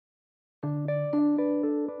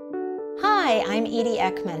Hi, I'm Edie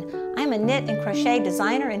Eckman. I'm a knit and crochet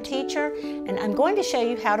designer and teacher, and I'm going to show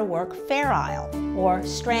you how to work fair isle, or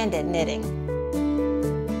stranded knitting.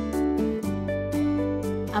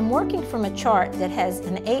 I'm working from a chart that has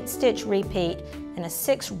an 8-stitch repeat and a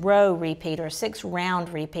 6-row repeat, or 6-round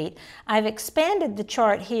repeat. I've expanded the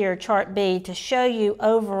chart here, chart B, to show you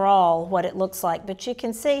overall what it looks like, but you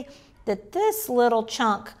can see that this little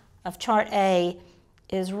chunk of chart A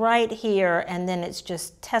is right here, and then it's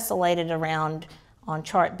just tessellated around on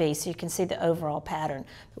chart B, so you can see the overall pattern.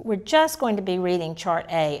 But we're just going to be reading chart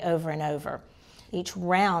A over and over. Each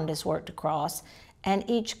round is worked across, and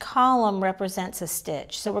each column represents a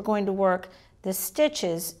stitch. So we're going to work the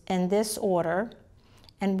stitches in this order,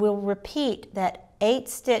 and we'll repeat that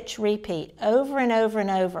 8-stitch repeat over and over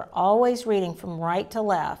and over, always reading from right to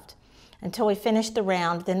left until we finish the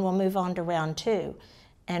round. Then we'll move on to round 2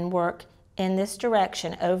 and work in this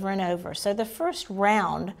direction over and over. So the first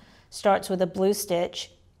round starts with a blue stitch,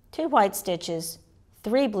 2 white stitches,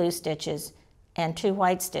 3 blue stitches, and 2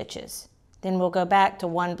 white stitches. Then we'll go back to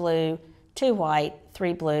 1 blue, 2 white,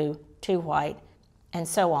 3 blue, 2 white, and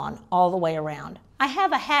so on, all the way around. I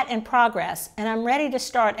have a hat in progress, and I'm ready to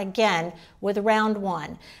start again with round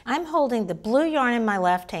 1. I'm holding the blue yarn in my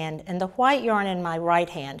left hand and the white yarn in my right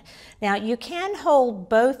hand. Now, you can hold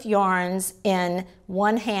both yarns in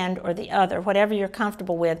one hand or the other, whatever you're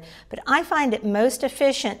comfortable with, but I find it most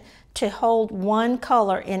efficient to hold one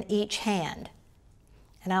color in each hand.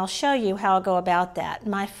 And I'll show you how I'll go about that.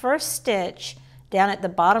 My first stitch down at the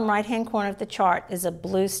bottom right-hand corner of the chart is a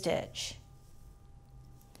blue stitch.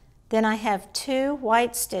 Then I have 2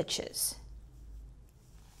 white stitches.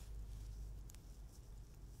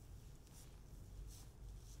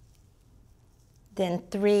 Then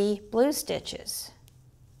 3 blue stitches.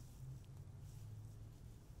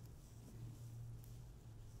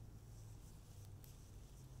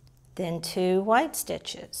 Then 2 white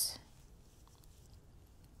stitches.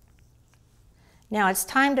 Now it's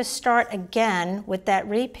time to start again with that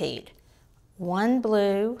repeat. 1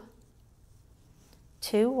 blue,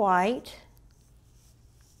 2 white,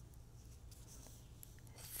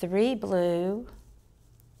 3 blue,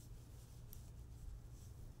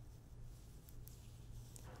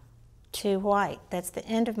 2 white. That's the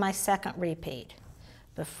end of my second repeat.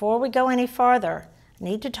 Before we go any farther, I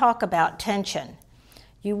need to talk about tension.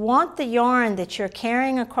 You want the yarn that you're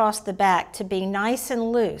carrying across the back to be nice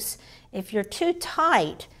and loose. If you're too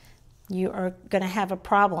tight, you are going to have a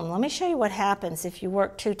problem. Let me show you what happens if you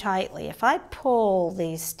work too tightly. If I pull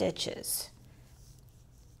these stitches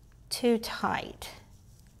too tight,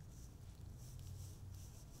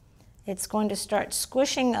 it's going to start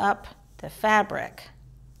squishing up the fabric,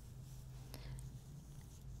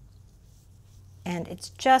 and it's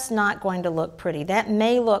just not going to look pretty. That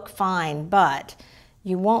may look fine, but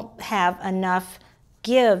you won't have enough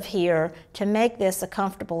give here to make this a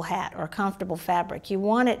comfortable hat or comfortable fabric. You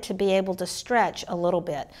want it to be able to stretch a little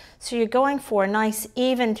bit. So you're going for a nice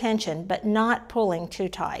even tension, but not pulling too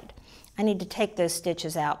tight. I need to take those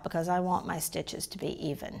stitches out because I want my stitches to be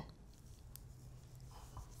even.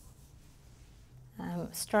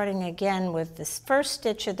 I'm starting again with this first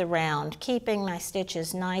stitch of the round, keeping my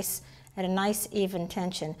stitches nice at a nice even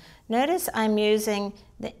tension. Notice I'm using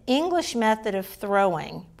the English method of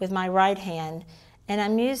throwing with my right hand, and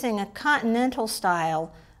I'm using a Continental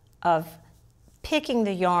style of picking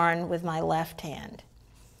the yarn with my left hand.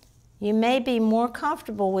 You may be more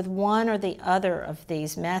comfortable with one or the other of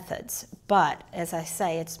these methods, but as I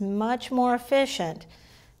say, it's much more efficient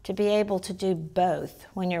to be able to do both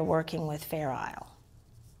when you're working with fair isle.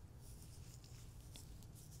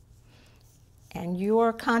 And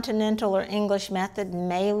your Continental or English method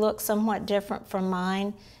may look somewhat different from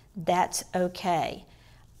mine. That's okay.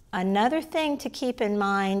 Another thing to keep in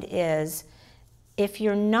mind is if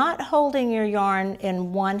you're not holding your yarn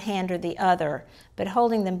in one hand or the other, but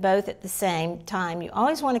holding them both at the same time, you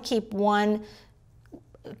always want to keep one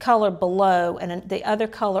color below and the other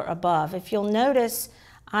color above. If you'll notice,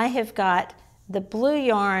 I have got the blue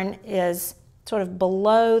yarn is sort of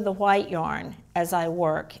below the white yarn as I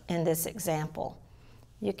work in this example.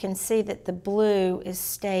 You can see that the blue is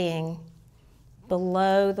staying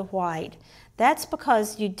below the white. That's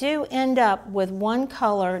because you do end up with one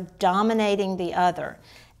color dominating the other.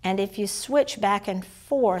 And if you switch back and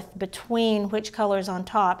forth between which color is on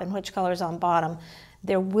top and which color is on bottom,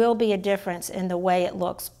 there will be a difference in the way it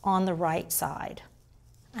looks on the right side.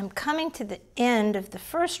 I'm coming to the end of the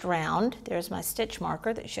first round. There's my stitch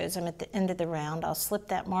marker that shows I'm at the end of the round. I'll slip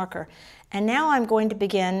that marker. And now I'm going to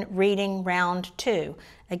begin reading round 2.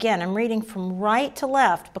 Again, I'm reading from right to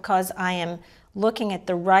left because I am looking at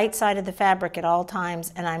the right side of the fabric at all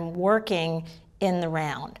times, and I'm working in the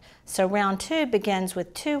round. So round 2 begins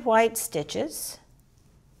with 2 white stitches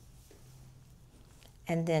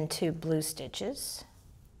and then 2 blue stitches,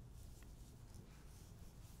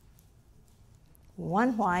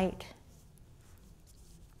 1 white,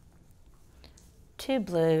 2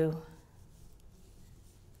 blue,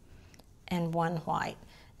 and 1 white.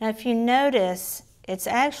 Now if you notice, it's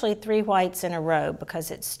actually 3 whites in a row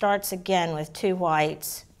because it starts again with 2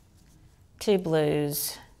 whites, 2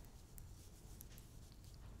 blues,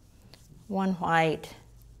 1 white,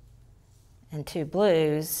 and 2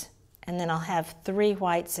 blues, and then I'll have 3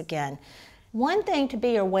 whites again. One thing to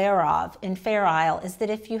be aware of in Fair Isle is that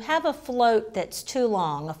if you have a float that's too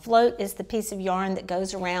long, a float is the piece of yarn that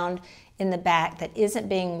goes around in the back that isn't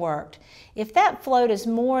being worked. If that float is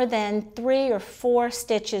more than 3 or 4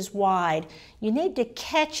 stitches wide, you need to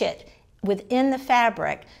catch it within the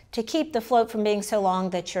fabric to keep the float from being so long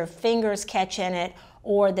that your fingers catch in it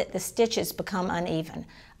or that the stitches become uneven.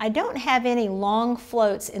 I don't have any long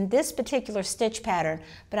floats in this particular stitch pattern,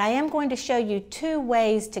 but I am going to show you 2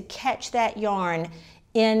 ways to catch that yarn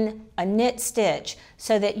in a knit stitch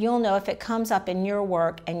so that you'll know if it comes up in your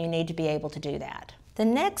work and you need to be able to do that. The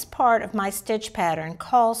next part of my stitch pattern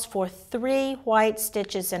calls for 3 white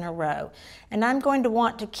stitches in a row, and I'm going to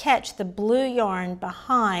want to catch the blue yarn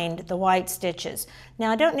behind the white stitches. Now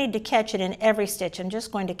I don't need to catch it in every stitch, I'm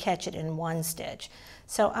just going to catch it in 1 stitch.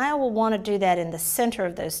 So I will want to do that in the center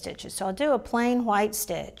of those stitches. So I'll do a plain white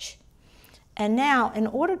stitch. And now in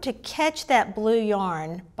order to catch that blue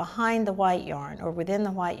yarn behind the white yarn or within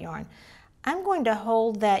the white yarn, I'm going to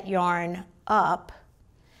hold that yarn up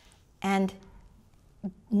and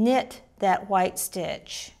knit that white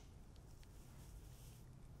stitch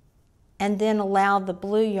and then allow the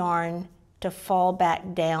blue yarn to fall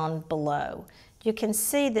back down below. You can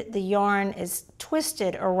see that the yarn is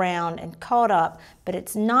twisted around and caught up, but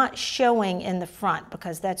it's not showing in the front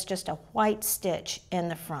because that's just a white stitch in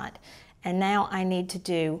the front. And now I need to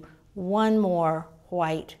do 1 more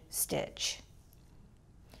white stitch.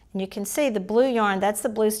 And you can see the blue yarn, that's the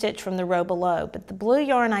blue stitch from the row below, but the blue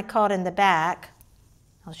yarn I caught in the back,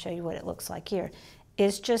 I'll show you what it looks like here,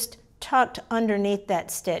 is just tucked underneath that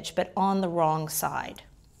stitch, but on the wrong side.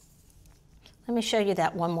 Let me show you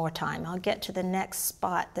that one more time. I'll get to the next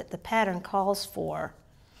spot that the pattern calls for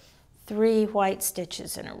 3 white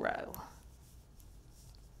stitches in a row.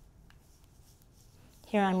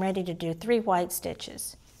 Here I'm ready to do 3 white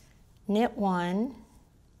stitches. Knit 1,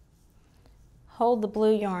 hold the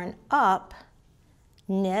blue yarn up,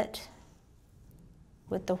 knit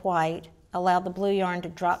with the white, allow the blue yarn to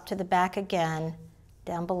drop to the back again,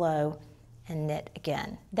 down below, and knit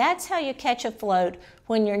again. That's how you catch a float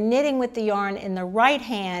when you're knitting with the yarn in the right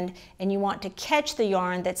hand and you want to catch the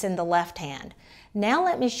yarn that's in the left hand. Now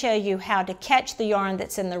let me show you how to catch the yarn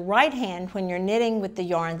that's in the right hand when you're knitting with the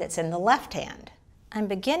yarn that's in the left hand. I'm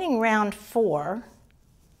beginning round 4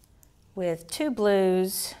 with 2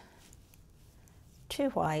 blues, 2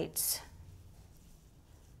 whites,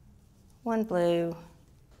 1 blue,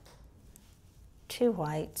 2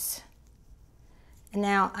 whites. And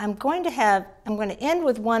now I'm going to end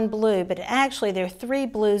with 1 blue, but actually there are 3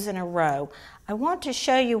 blues in a row. I want to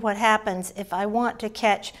show you what happens if I want to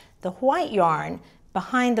catch the white yarn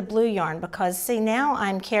behind the blue yarn, because see, now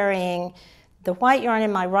I'm carrying the white yarn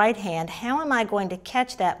in my right hand. How am I going to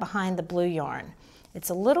catch that behind the blue yarn?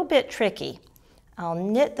 It's a little bit tricky. I'll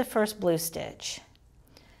knit the first blue stitch.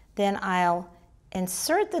 Then I'll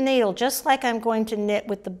insert the needle just like I'm going to knit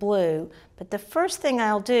with the blue, but the first thing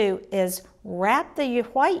I'll do is wrap the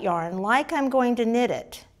white yarn like I'm going to knit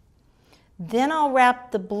it. Then I'll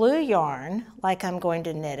wrap the blue yarn like I'm going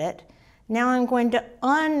to knit it. Now I'm going to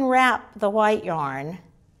unwrap the white yarn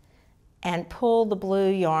and pull the blue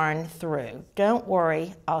yarn through. Don't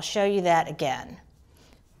worry, I'll show you that again.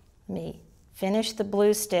 Let me finish the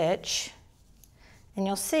blue stitch, and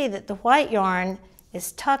you'll see that the white yarn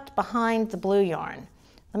is tucked behind the blue yarn.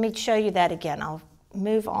 Let me show you that again. I'll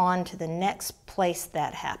move on to the next place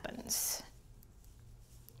that happens.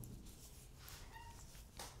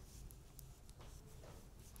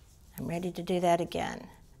 I'm ready to do that again.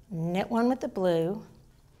 Knit 1 with the blue,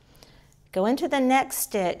 go into the next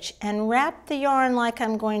stitch and wrap the yarn like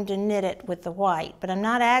I'm going to knit it with the white, but I'm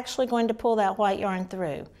not actually going to pull that white yarn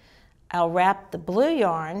through. I'll wrap the blue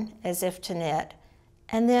yarn as if to knit,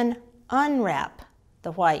 and then unwrap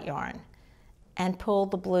the white yarn and pull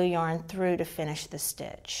the blue yarn through to finish the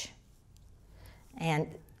stitch. And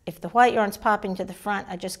if the white yarn's popping to the front,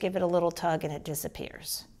 I just give it a little tug and it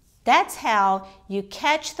disappears. That's how you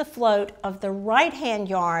catch the float of the right hand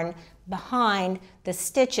yarn behind the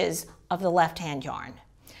stitches of the left-hand yarn.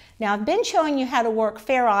 Now I've been showing you how to work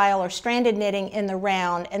Fair Isle or stranded knitting in the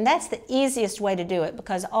round, and that's the easiest way to do it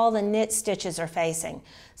because all the knit stitches are facing.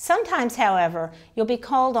 Sometimes, however, you'll be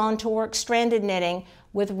called on to work stranded knitting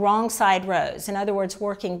with wrong side rows. In other words,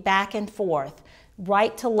 working back and forth,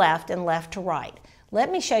 right to left and left to right.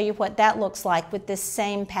 Let me show you what that looks like with this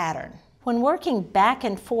same pattern. When working back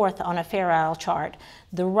and forth on a Fair Isle chart,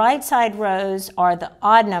 the right side rows are the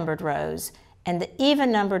odd numbered rows, and the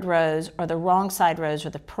even numbered rows are the wrong side rows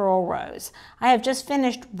or the purl rows. I have just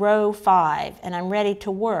finished row 5 and I'm ready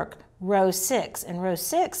to work row 6. In row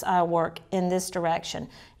 6 I'll work in this direction.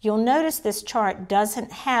 You'll notice this chart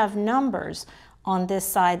doesn't have numbers on this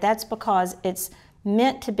side. That's because it's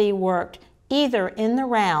meant to be worked either in the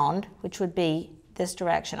round, which would be this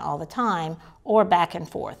direction all the time, or back and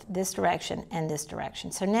forth, this direction and this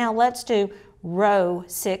direction. So now let's do row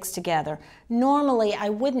 6 together. Normally I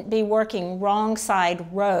wouldn't be working wrong side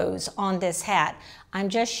rows on this hat. I'm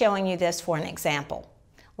just showing you this for an example.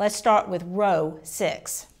 Let's start with row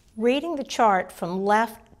 6. Reading the chart from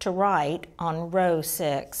left to right on row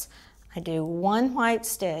 6, I do 1 white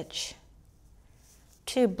stitch,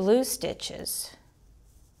 2 blue stitches,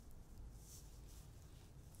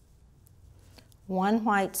 1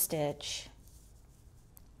 white stitch,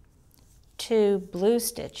 2 blue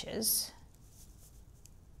stitches,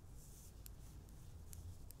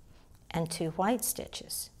 and 2 white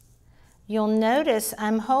stitches. You'll notice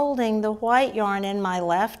I'm holding the white yarn in my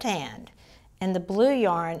left hand and the blue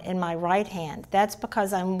yarn in my right hand. That's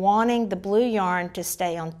because I'm wanting the blue yarn to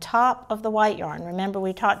stay on top of the white yarn. Remember,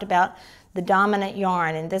 we talked about the dominant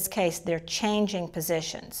yarn. In this case, they're changing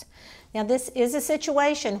positions. Now this is a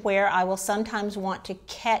situation where I will sometimes want to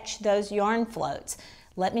catch those yarn floats.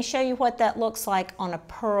 Let me show you what that looks like on a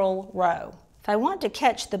purl row. If I want to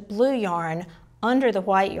catch the blue yarn under the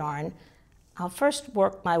white yarn, I'll first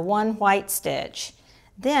work my 1 white stitch.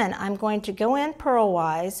 Then I'm going to go in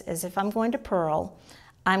purlwise as if I'm going to purl.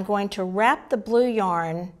 I'm going to wrap the blue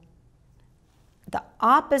yarn the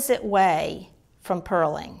opposite way from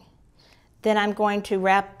purling. Then I'm going to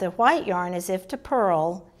wrap the white yarn as if to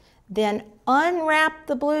purl, then unwrap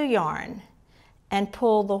the blue yarn and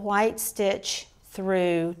pull the white stitch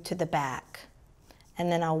through to the back.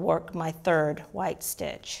 And then I'll work my 3rd white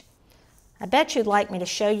stitch. I bet you'd like me to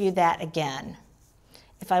show you that again.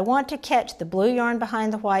 If I want to catch the blue yarn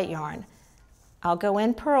behind the white yarn, I'll go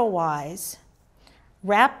in purlwise,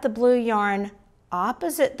 wrap the blue yarn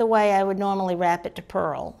opposite the way I would normally wrap it to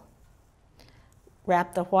purl,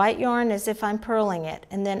 wrap the white yarn as if I'm purling it,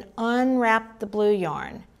 and then unwrap the blue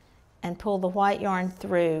yarn and pull the white yarn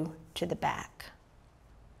through to the back.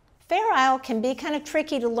 Fair Isle can be kind of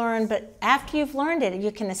tricky to learn, but after you've learned it, you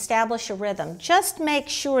can establish a rhythm. Just make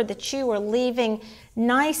sure that you are leaving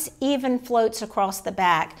nice, even floats across the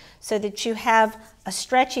back so that you have a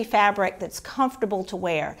stretchy fabric that's comfortable to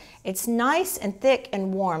wear. It's nice and thick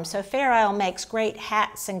and warm, so Fair Isle makes great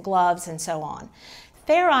hats and gloves and so on.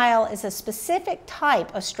 Fair Isle is a specific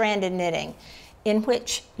type of stranded knitting in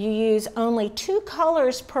which you use only 2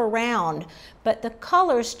 colors per round, but the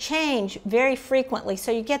colors change very frequently,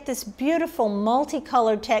 so you get this beautiful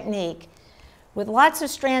multicolored technique with lots of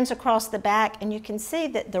strands across the back, and you can see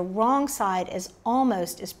that the wrong side is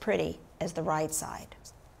almost as pretty as the right side.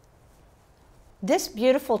 This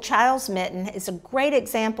beautiful child's mitten is a great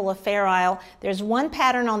example of Fair Isle. There's one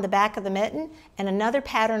pattern on the back of the mitten and another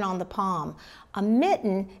pattern on the palm. A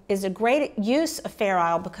mitten is a great use of Fair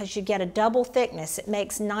Isle because you get a double thickness. It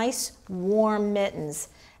makes nice warm mittens.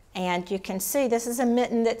 And you can see this is a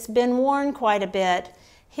mitten that's been worn quite a bit.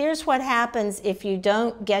 Here's what happens if you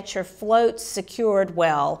don't get your floats secured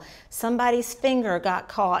well. Somebody's finger got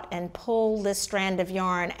caught and pulled this strand of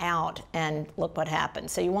yarn out, and look what happened.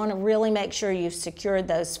 So you want to really make sure you've secured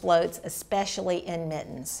those floats, especially in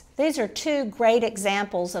mittens. These are 2 great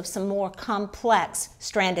examples of some more complex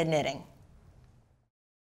stranded knitting.